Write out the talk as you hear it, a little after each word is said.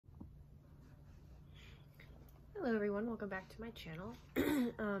Hello everyone, welcome back to my channel.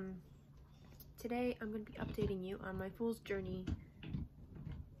 Today I'm going to be updating you on my fool's journey.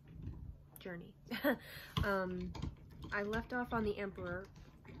 I left off on the Emperor.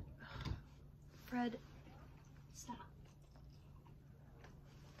 Fred, stop.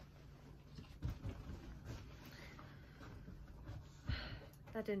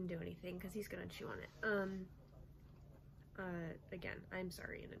 That didn't do anything because he's going to chew on it. Again, I'm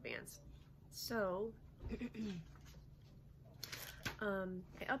sorry in advance. So, I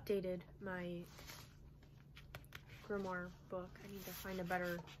updated my grimoire book. I need to find a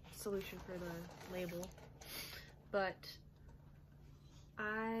better solution for the label, but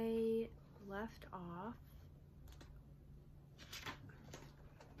I left off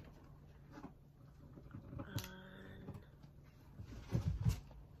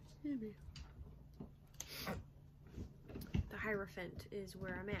on the Hierophant is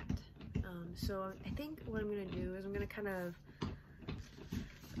where I'm at. So I think what I'm going to do is I'm going to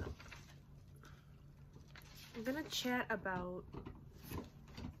chat about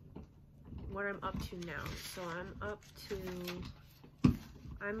what I'm up to now. So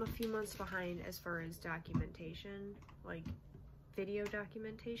I'm a few months behind as far as documentation, like video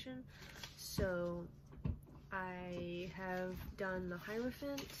documentation. So I have done the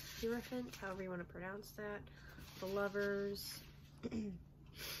Hierophant, however you want to pronounce that, the Lovers,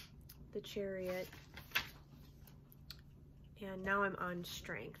 the Chariot, and now I'm on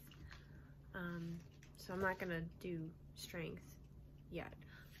Strength. So I'm not gonna do Strength yet,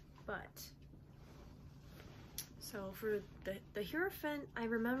 but so for the Hierophant, I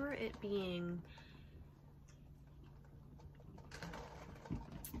remember it being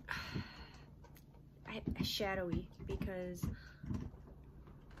shadowy because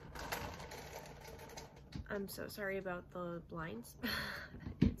I'm so sorry about the blinds.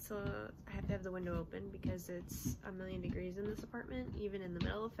 I have to have the window open because it's 1,000,000 degrees in this apartment, even in the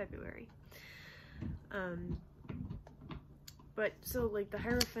middle of February. But so like the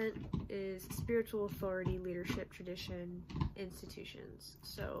Hierophant is spiritual authority, leadership, tradition, institutions.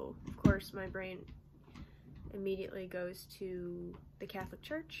 So of course my brain immediately goes to the Catholic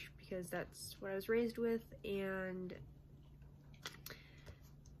Church because that's what I was raised with, and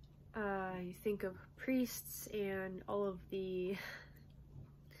you think of priests and all of the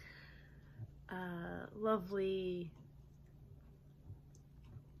lovely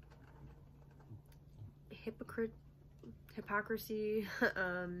hypocrisy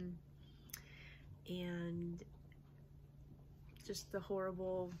and just the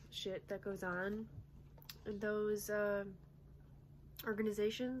horrible shit that goes on in those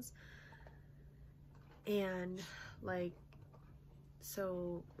organizations. And like,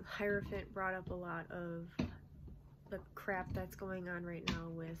 so Hierophant brought up a lot of the crap that's going on right now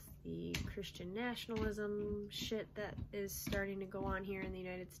with the Christian nationalism shit that is starting to go on here in the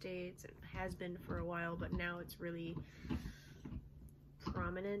United States. It has been for a while, but now it's really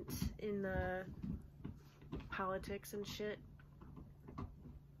prominent in the politics and shit.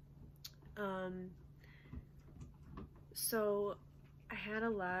 So I had a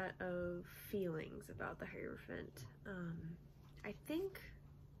lot of feelings about the Hierophant. I think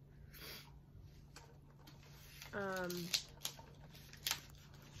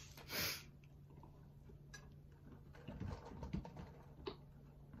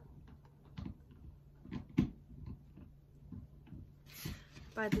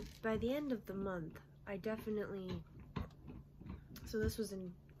by the end of the month, I definitely, so this was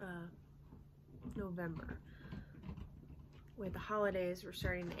in November, where the holidays were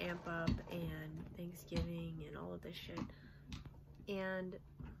starting to amp up and Thanksgiving and all of this shit, and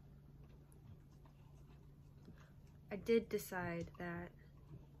I did decide that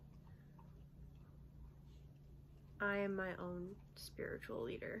I am my own spiritual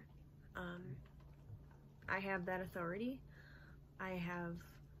leader. I have that authority. I have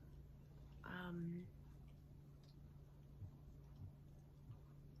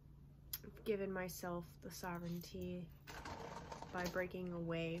given myself the sovereignty by breaking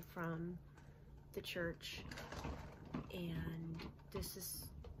away from the church and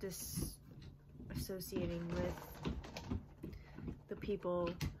disassociating with the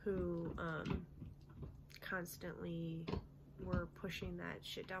people who constantly were pushing that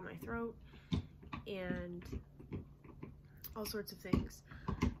shit down my throat and all sorts of things.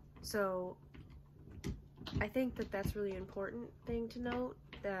 So I think that that's really important thing to note,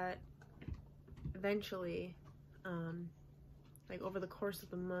 that eventually, like over the course of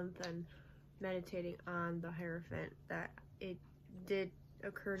the month and meditating on the Hierophant, that it did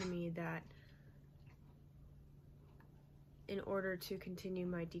occur to me that in order to continue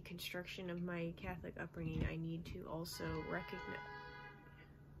my deconstruction of my Catholic upbringing, I need to also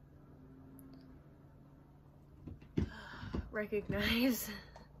recognize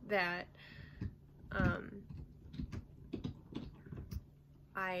that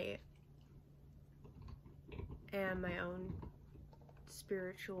I am my own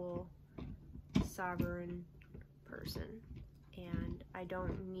spiritual, sovereign person, and I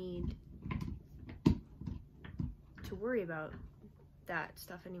don't need to worry about that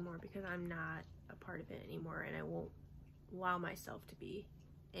stuff anymore because I'm not a part of it anymore, and I won't allow myself to be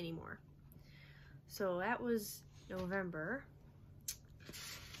anymore. So that was November.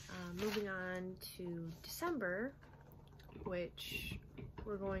 Moving on to December, which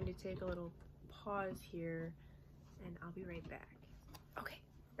we're going to take a little pause here, and I'll be right back. Okay,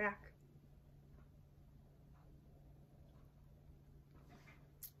 back.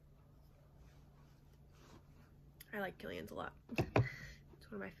 I like Killian's a lot. It's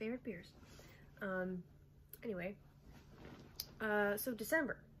one of my favorite beers. Anyway, so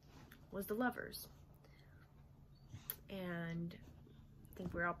December was the Lovers, and I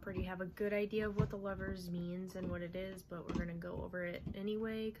think we all pretty have a good idea of what the Lovers means and what it is, but we're gonna go over it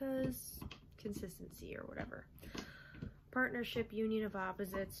anyway because consistency or whatever. Partnership, union of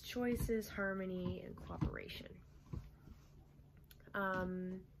opposites, choices, harmony, and cooperation.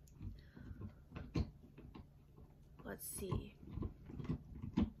 Let's see.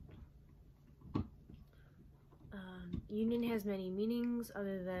 Union has many meanings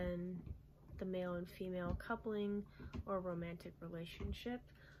other than the male and female coupling or romantic relationship.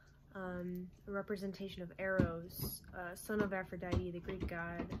 A representation of Eros, son of Aphrodite, the Greek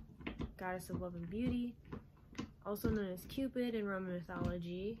goddess of love and beauty, also known as Cupid in Roman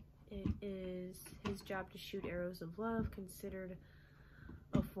mythology. It is his job to shoot arrows of love, considered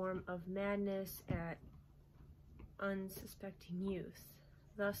a form of madness at unsuspecting youth.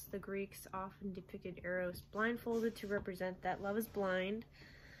 Thus, the Greeks often depicted Eros blindfolded to represent that love is blind,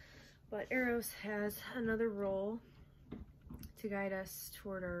 but Eros has another role to guide us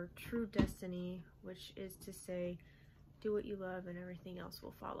toward our true destiny, which is to say, do what you love and everything else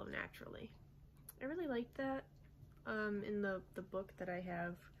will follow naturally. I really like that in the book that I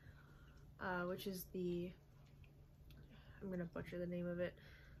have, which is I'm gonna butcher the name of it.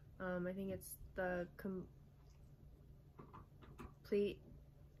 I think it's the Complete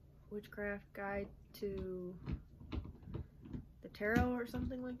Witchcraft Guide to the Tarot or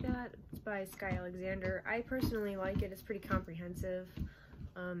something like that. It's by Sky Alexander. I personally like it. It's pretty comprehensive.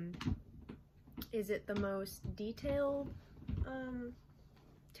 Is it the most detailed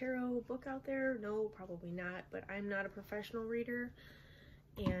tarot book out there? No, probably not, but I'm not a professional reader,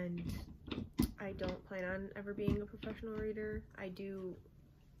 and I don't plan on ever being a professional reader. I do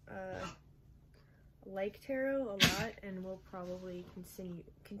like tarot a lot, and will probably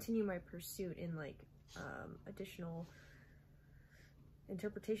continue my pursuit in like additional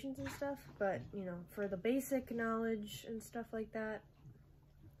interpretations and stuff, but you know, for the basic knowledge and stuff like that,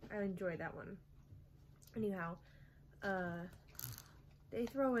 I enjoy that one. Anyhow, they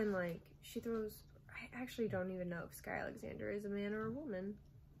throw in like, I actually don't even know if Sky Alexander is a man or a woman,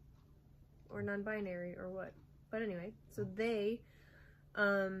 or non-binary or what, but anyway, so they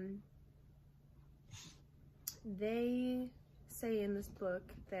say in this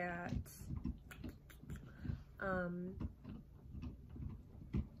book that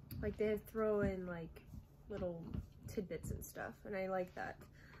like they throw in like little tidbits and stuff, and I like that,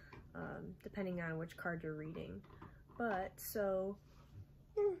 depending on which card you're reading. But so,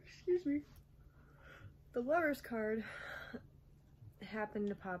 excuse me, the Lovers card happened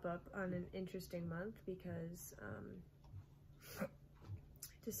to pop up on an interesting month because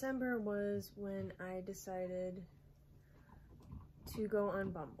December was when I decided to go on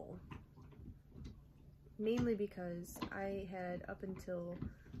Bumble, mainly because I had up until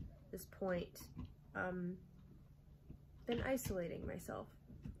this point been isolating myself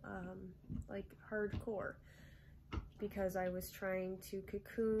like hardcore, because I was trying to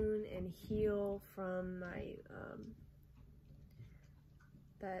cocoon and heal from my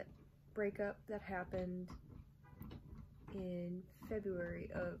that breakup that happened in February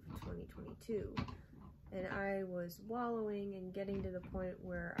of 2022, and I was wallowing and getting to the point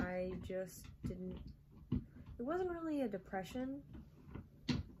where I just didn't, it wasn't really a depression,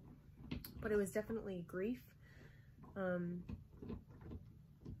 but it was definitely grief,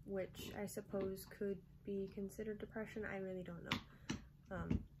 which I suppose could be considered depression. I really don't know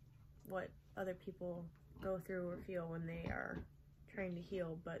what other people go through or feel when they are trying to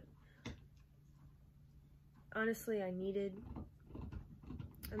heal, but honestly I needed,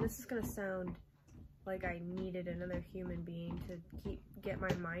 and this is gonna sound like I needed another human being to get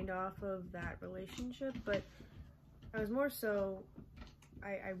my mind off of that relationship, but I was more so,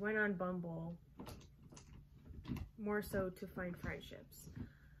 I went on Bumble more so to find friendships.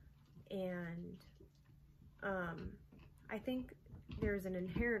 And I think there's an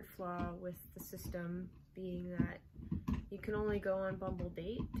inherent flaw with the system, being that you can only go on Bumble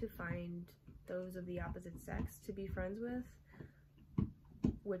Date to find those of the opposite sex to be friends with,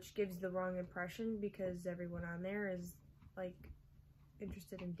 which gives the wrong impression because everyone on there is like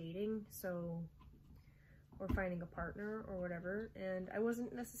interested in dating, so, or finding a partner or whatever, and I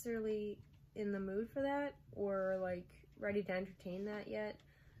wasn't necessarily in the mood for that or like ready to entertain that yet.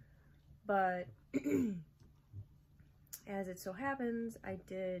 But as it so happens, I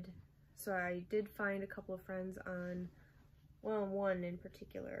did find a couple of friends on, well, one in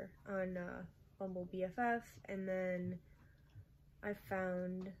particular on Bumble BFF, and then I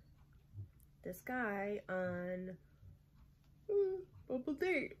found this guy on Bumble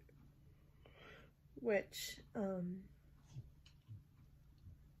Date, which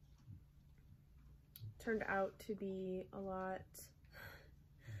turned out to be a lot.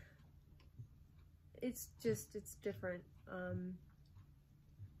 It's different.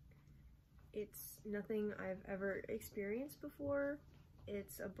 It's nothing I've ever experienced before.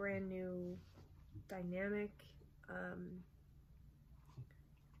 It's a brand new dynamic.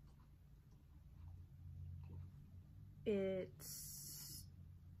 It's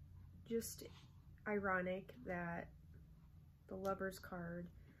just ironic that the Lover's card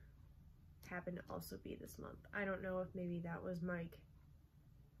happened to also be this month. I don't know if maybe that was my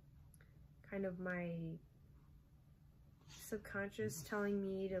kind of my subconscious telling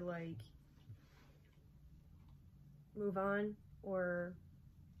me to like move on or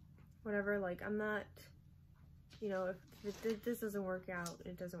whatever. Like, I'm not, you know, if this doesn't work out,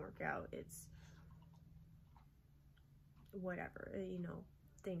 it doesn't work out. It's whatever, you know,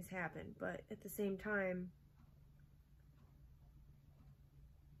 things happen. But at the same time,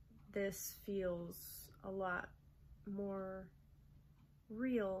 this feels a lot more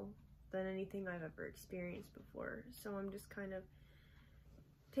real than anything I've ever experienced before. So I'm just kind of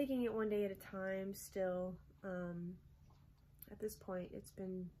taking it one day at a time still. At this point, it's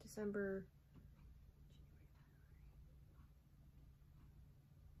been December,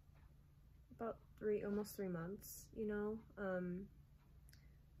 about almost 3 months, you know,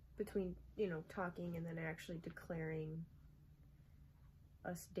 between, you know, talking and then actually declaring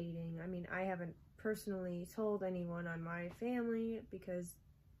us dating. I mean, I haven't personally told anyone on my family because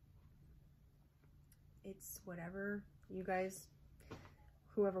it's whatever. You guys,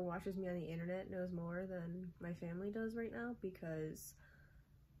 whoever watches me on the internet knows more than my family does right now, because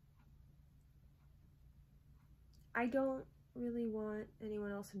I don't really want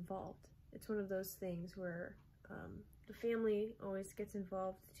anyone else involved. It's one of those things where the family always gets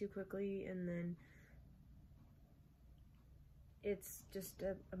involved too quickly, and then it's just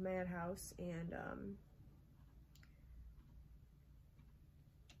a madhouse, and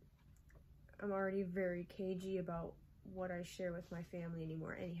I'm already very cagey about what I share with my family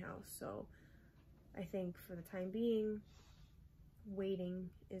anymore anyhow, so I think for the time being, waiting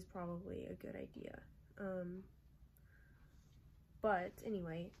is probably a good idea. But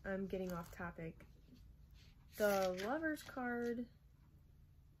anyway, I'm getting off topic. The Lover's card,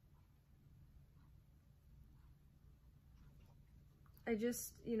 I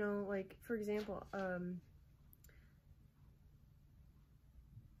just, you know, like, for example, I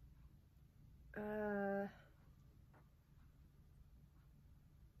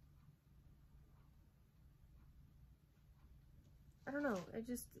don't know,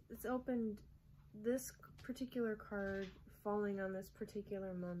 it's opened, this particular card falling on this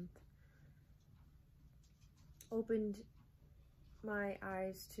particular month opened my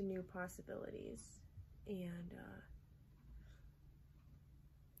eyes to new possibilities, and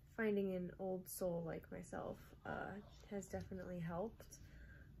finding an old soul like myself has definitely helped.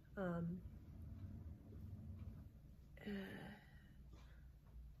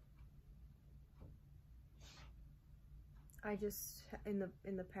 I just, in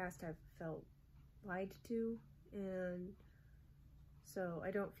the past, I've felt lied to, and so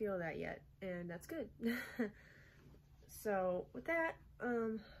I don't feel that yet, and that's good. So with that,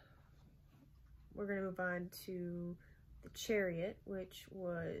 we're gonna move on to the Chariot, which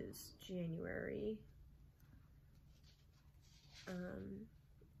was January.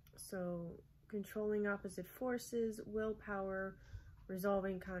 So controlling opposite forces, willpower,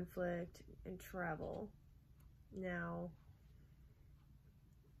 resolving conflict, and travel. Now,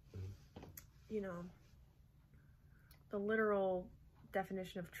 you know, the literal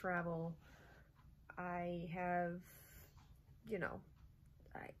definition of travel, I have, you know,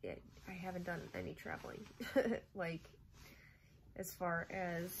 I haven't done any traveling, like, as far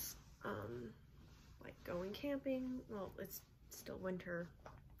as, like, going camping. Well, it's still winter,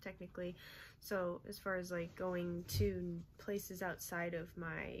 technically, so as far as, like, going to places outside of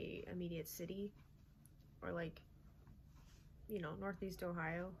my immediate city, or, like, you know, Northeast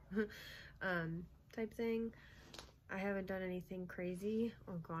Ohio, type thing, I haven't done anything crazy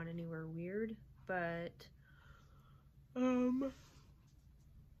or gone anywhere weird, but,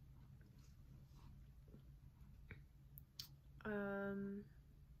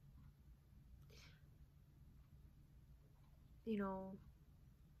 you know,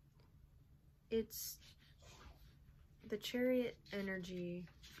 it's, the Chariot energy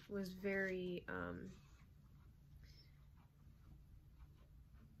was very,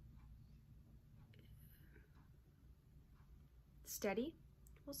 steady,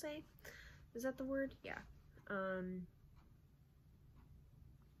 we'll say. Is that the word? Yeah.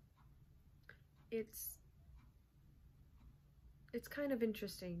 It's kind of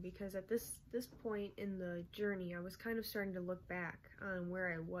interesting because at this point in the journey, I was kind of starting to look back on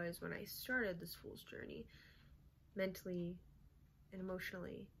where I was when I started this fool's journey, mentally and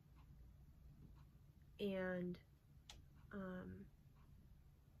emotionally, and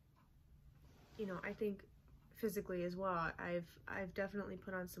you know, I think physically as well. I've definitely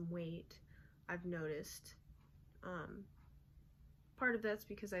put on some weight, I've noticed. Part of that's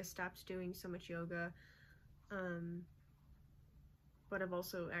because I stopped doing so much yoga, but I've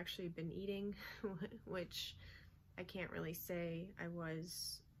also actually been eating, which I can't really say I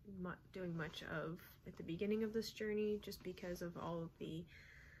was doing much of at the beginning of this journey, just because of all of the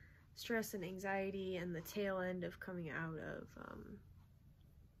stress and anxiety and the tail end of coming out of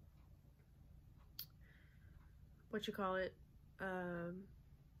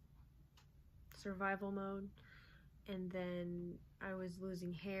survival mode. And then I was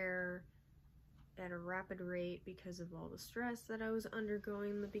losing hair at a rapid rate because of all the stress that I was undergoing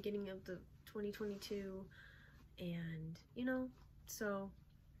in the beginning of the 2022, and you know, so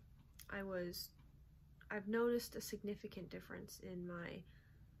I've noticed a significant difference in my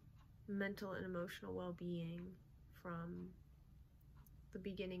mental and emotional well-being from the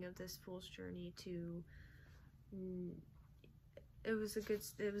beginning of this fool's journey to this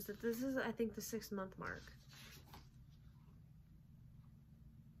is, I think, the 6-month mark,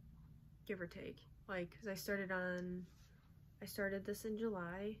 give or take. Like, because I started this in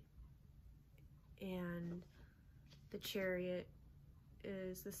July, and the Chariot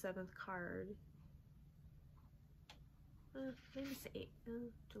is the 7th card. Maybe it's the 8th.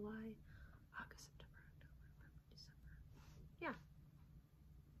 July, August, September, October, November, December. Yeah,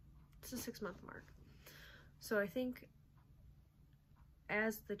 it's the 6-month mark. So I think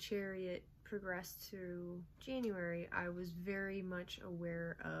as the Chariot progressed through January, I was very much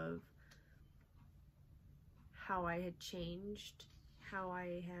aware of how I had changed, how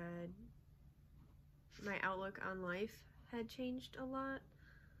my outlook on life had changed a lot,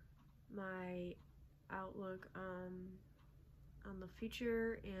 my outlook on the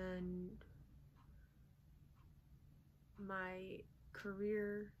future, and my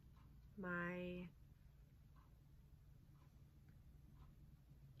career, my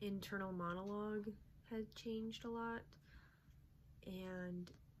internal monologue had changed a lot,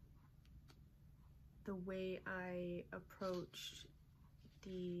 and the way I approached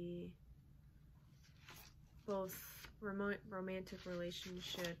the both romantic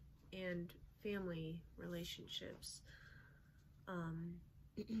relationship and family relationships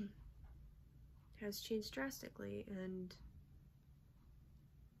has changed drastically. And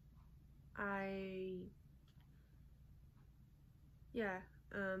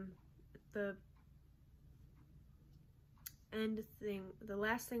the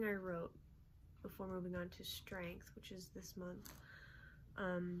last thing I wrote before moving on to strength, which is this month,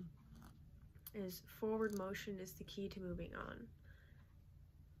 is forward motion is the key to moving on.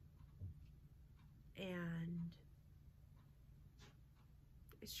 And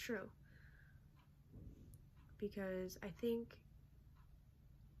it's true, because I think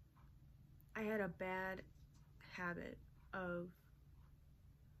I had a bad habit of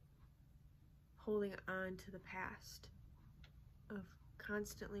holding on to the past, of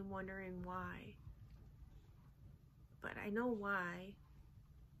constantly wondering why. But I know why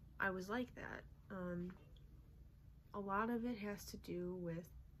I was like that. A lot of it has to do with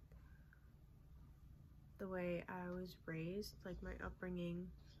the way I was raised, like my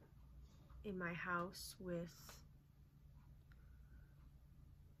upbringing in my house with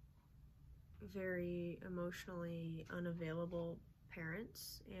very emotionally unavailable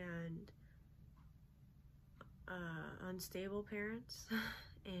parents, and unstable parents,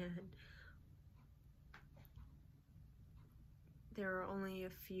 and there are only a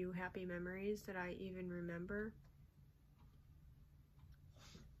few happy memories that I even remember.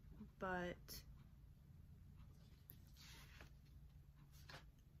 But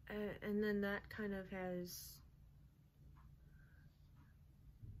and then that kind of has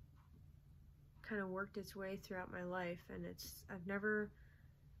kind of worked its way throughout my life, and I've never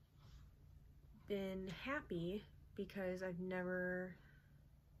been happy because I've never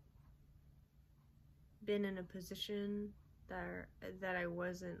been in a position that I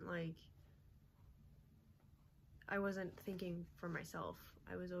wasn't thinking for myself.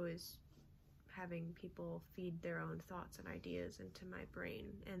 I was always having people feed their own thoughts and ideas into my brain,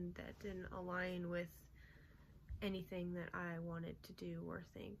 and that didn't align with anything that I wanted to do or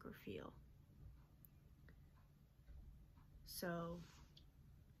think or feel. So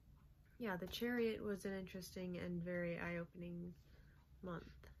yeah, the Chariot was an interesting and very eye-opening month.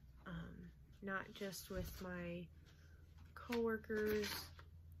 Not just with my coworkers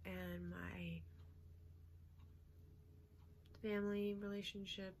and my family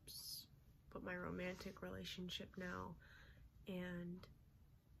relationships, but my romantic relationship now, and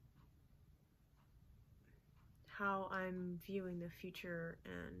how I'm viewing the future.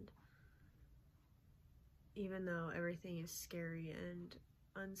 And even though everything is scary and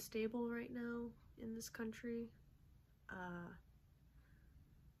unstable right now in this country,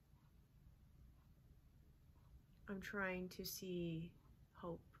 I'm trying to see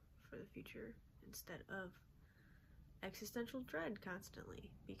hope for the future instead of existential dread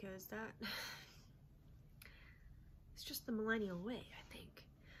constantly, because that it's just the millennial way, I think.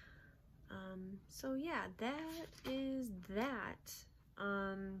 So yeah, that is that.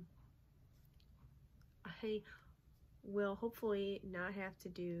 I will hopefully not have to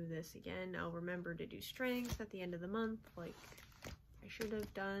do this again. I'll remember to do strength at the end of the month, like I should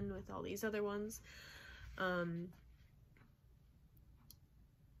have done with all these other ones.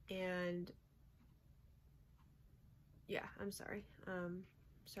 And yeah, I'm sorry.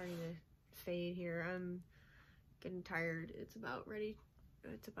 Starting to fade here. I'm getting tired. It's about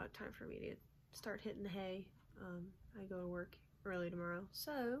time for me to start hitting the hay. I go to work early tomorrow,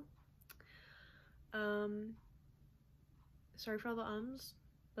 so sorry for all the ums,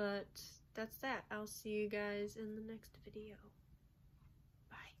 but that's that. I'll see you guys in the next video.